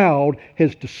cloud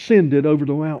has descended over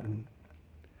the mountain.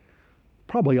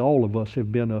 Probably all of us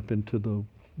have been up into the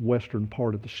western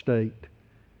part of the state.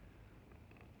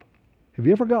 Have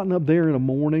you ever gotten up there in the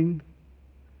morning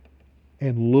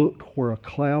and looked where a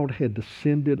cloud had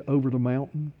descended over the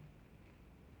mountain?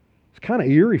 It's kind of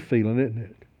eerie feeling, isn't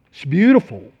it? It's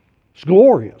beautiful. It's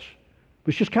glorious. But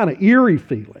it's just kind of eerie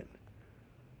feeling.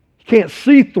 You can't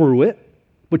see through it,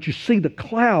 but you see the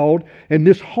cloud, and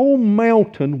this whole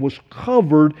mountain was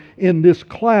covered in this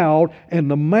cloud, and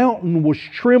the mountain was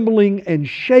trembling and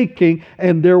shaking,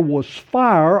 and there was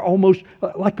fire, almost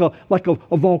like a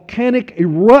volcanic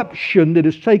eruption that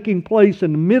is taking place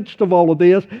in the midst of all of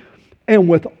this. And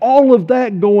with all of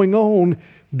that going on,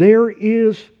 there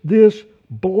is this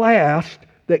blast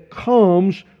that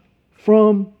comes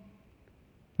from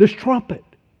this trumpet.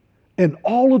 And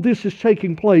all of this is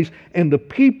taking place, and the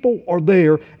people are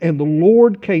there, and the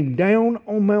Lord came down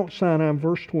on Mount Sinai, in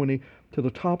verse 20, to the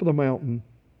top of the mountain,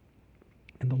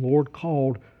 and the Lord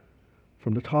called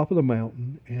from the top of the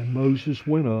mountain, and Moses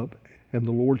went up, and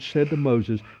the Lord said to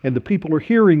Moses, and the people are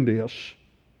hearing this.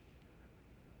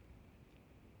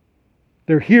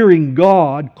 They're hearing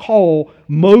God call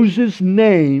Moses'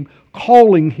 name,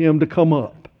 calling him to come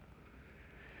up.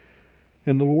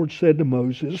 And the Lord said to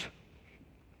Moses,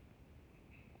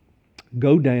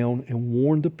 Go down and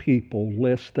warn the people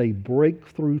lest they break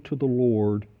through to the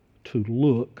Lord to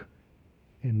look,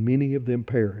 and many of them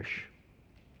perish.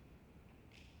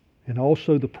 And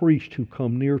also the priests who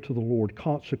come near to the Lord,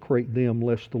 consecrate them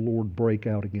lest the Lord break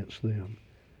out against them.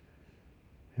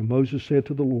 And Moses said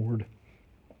to the Lord,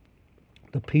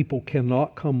 the people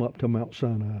cannot come up to Mount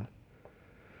Sinai,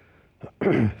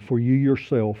 for you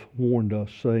yourself warned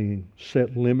us, saying,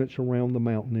 set limits around the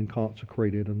mountain and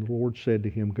consecrate it. And the Lord said to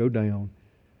him, go down,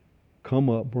 come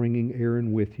up, bringing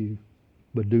Aaron with you,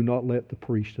 but do not let the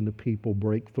priest and the people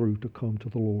break through to come to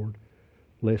the Lord,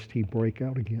 lest he break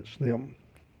out against them.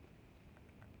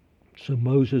 So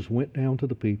Moses went down to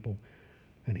the people,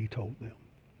 and he told them.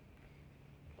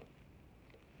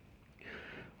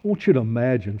 I want you to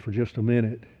imagine for just a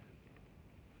minute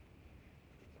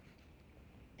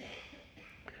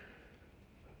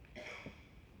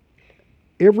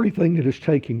everything that is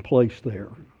taking place there.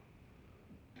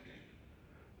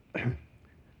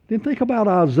 Then think about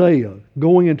Isaiah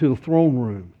going into the throne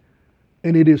room,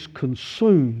 and it is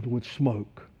consumed with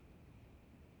smoke.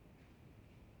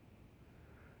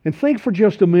 And think for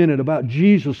just a minute about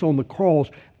Jesus on the cross,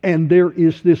 and there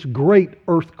is this great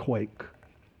earthquake.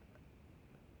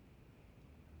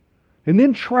 And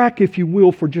then track, if you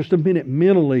will, for just a minute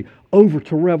mentally over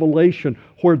to Revelation,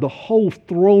 where the whole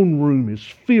throne room is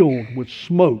filled with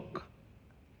smoke.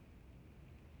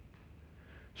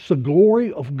 It's the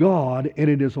glory of God, and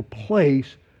it is a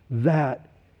place that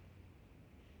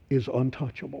is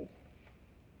untouchable.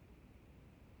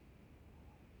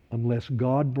 Unless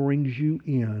God brings you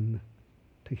in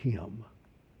to Him.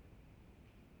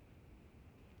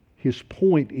 His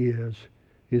point is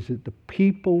that the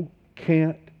people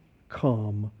can't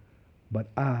come, but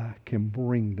I can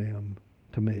bring them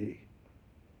to me.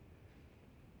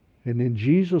 And then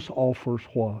Jesus offers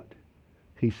what?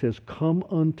 He says, come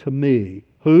unto me.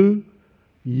 Who?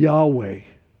 Yahweh.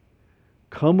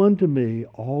 Come unto me,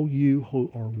 all you who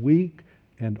are weak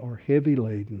and are heavy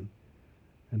laden,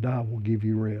 and I will give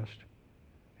you rest.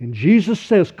 And Jesus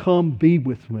says, come be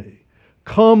with me.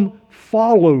 Come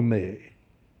follow me.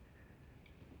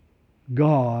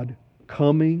 God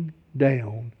coming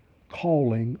down,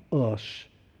 calling us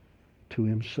to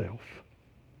Himself.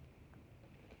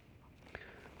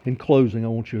 In closing, I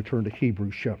want you to turn to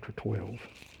Hebrews chapter 12.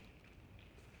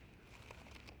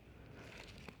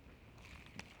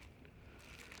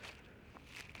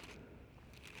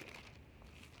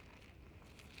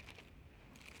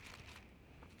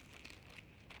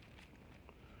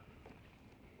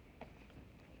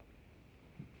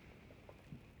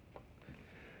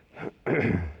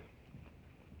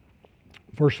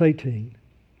 Verse 18.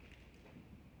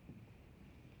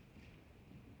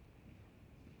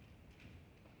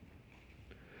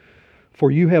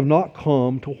 For you have not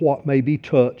come to what may be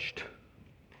touched,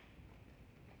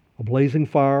 a blazing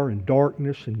fire and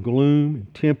darkness and gloom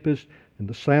and tempest and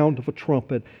the sound of a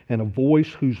trumpet and a voice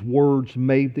whose words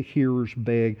made the hearers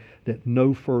beg that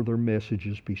no further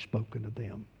messages be spoken to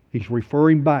them. He's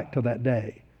referring back to that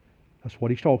day. That's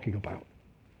what he's talking about.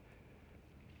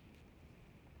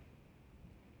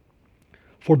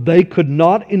 For they could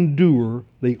not endure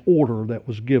the order that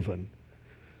was given.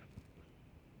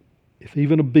 If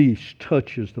even a beast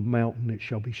touches the mountain, it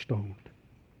shall be stoned.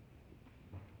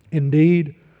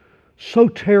 Indeed, so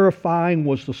terrifying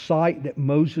was the sight that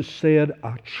Moses said,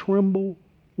 I tremble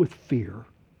with fear.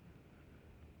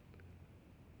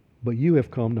 But you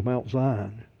have come to Mount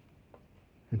Zion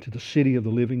and to the city of the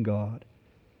living God,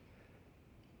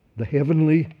 the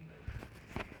heavenly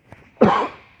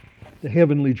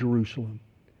Jerusalem,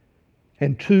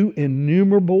 and to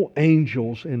innumerable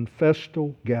angels in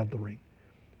festal gathering,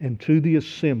 and to the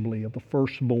assembly of the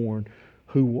firstborn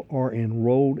who are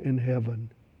enrolled in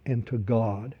heaven, and to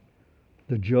God,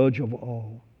 the judge of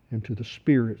all, and to the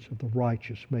spirits of the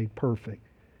righteous made perfect,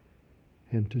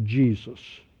 and to Jesus,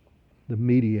 the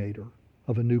mediator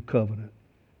of a new covenant,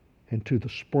 and to the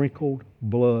sprinkled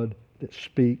blood that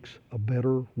speaks a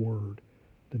better word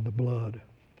than the blood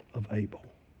of Abel.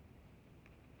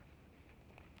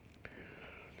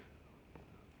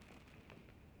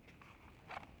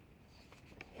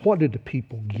 What did the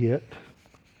people get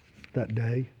that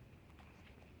day?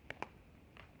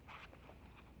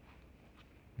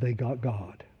 They got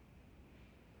God.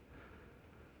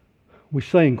 We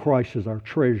sang Christ is our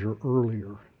treasure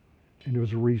earlier, and there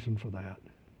was a reason for that.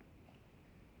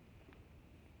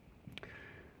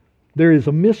 There is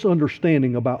a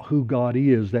misunderstanding about who God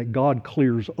is that God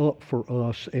clears up for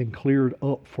us and cleared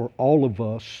up for all of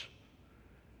us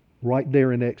right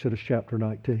there in Exodus chapter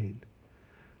 19.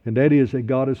 And that is that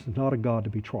God is not a God to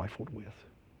be trifled with.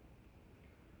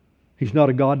 He's not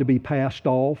a God to be passed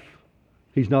off.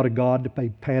 He's not a God to be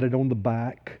patted on the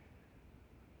back.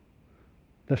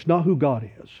 That's not who God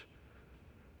is.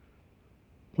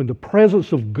 When the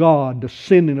presence of God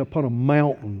descending upon a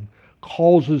mountain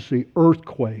causes the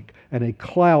earthquake and a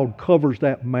cloud covers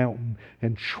that mountain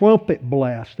and trumpet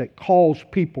blasts that cause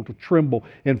people to tremble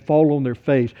and fall on their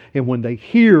face, and when they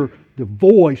hear the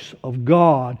voice of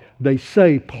God, they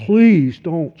say, please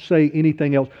don't say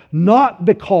anything else. Not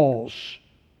because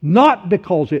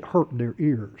it hurt their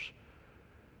ears,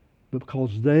 but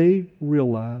because they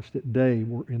realized that they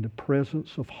were in the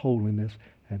presence of holiness,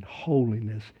 and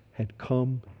holiness had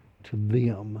come to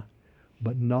them.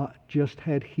 But not just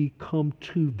had He come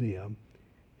to them,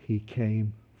 He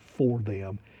came for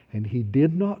them. And He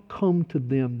did not come to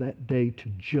them that day to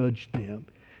judge them.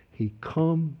 He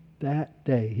came that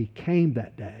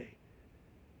day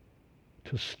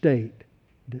to state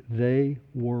that they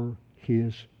were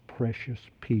His precious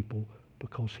people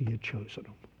because He had chosen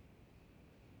them.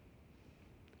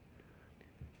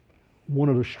 One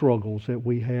of the struggles that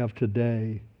we have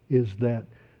today is that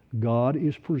God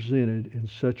is presented in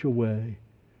such a way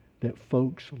that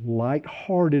folks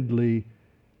lightheartedly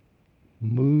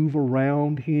move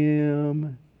around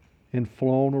Him and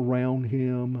flaunt around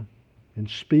Him and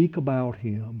speak about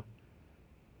Him.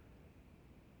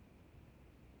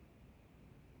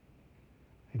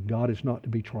 And God is not to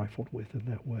be trifled with in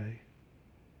that way.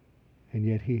 And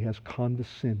yet He has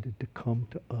condescended to come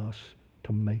to us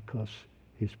to make us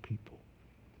His people.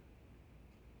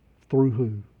 Through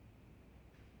who?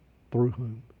 Through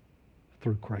whom?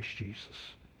 Through Christ Jesus.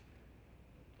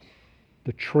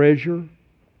 The treasure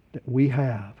that we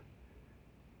have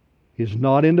is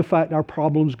not in the fact our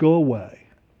problems go away.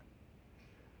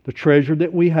 The treasure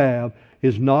that we have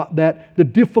is not that the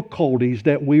difficulties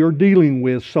that we are dealing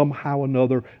with somehow or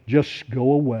another just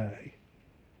go away.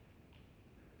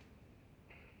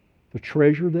 The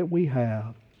treasure that we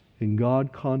have in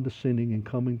God condescending and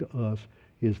coming to us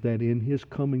is that in His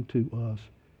coming to us,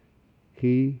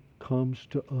 He comes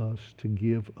to us to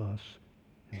give us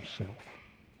Himself.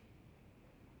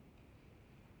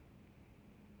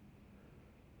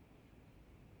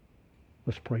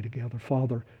 Let's pray together.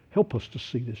 Father, help us to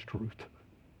see this truth.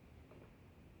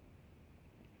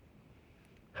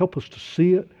 Help us to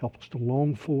see it. Help us to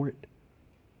long for it.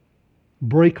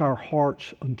 Break our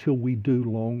hearts until we do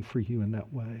long for You in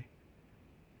that way.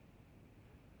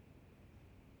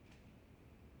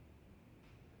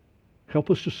 Help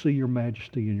us to see Your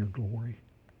majesty and Your glory.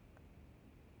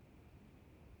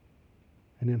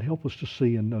 And then help us to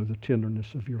see and know the tenderness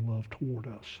of Your love toward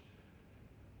us,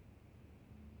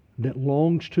 that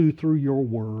longs to, through Your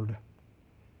word,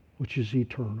 which is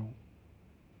eternal,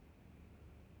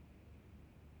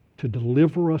 to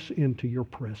deliver us into Your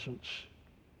presence,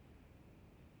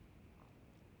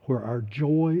 where our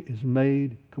joy is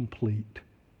made complete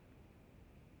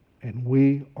and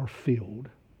we are filled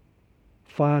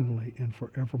finally and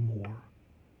forevermore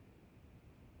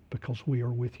because we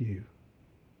are with You,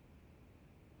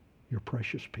 Your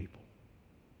precious people,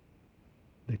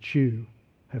 that You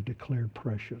have declared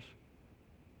precious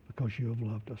because You have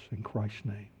loved us. In Christ's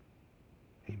name,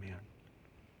 amen.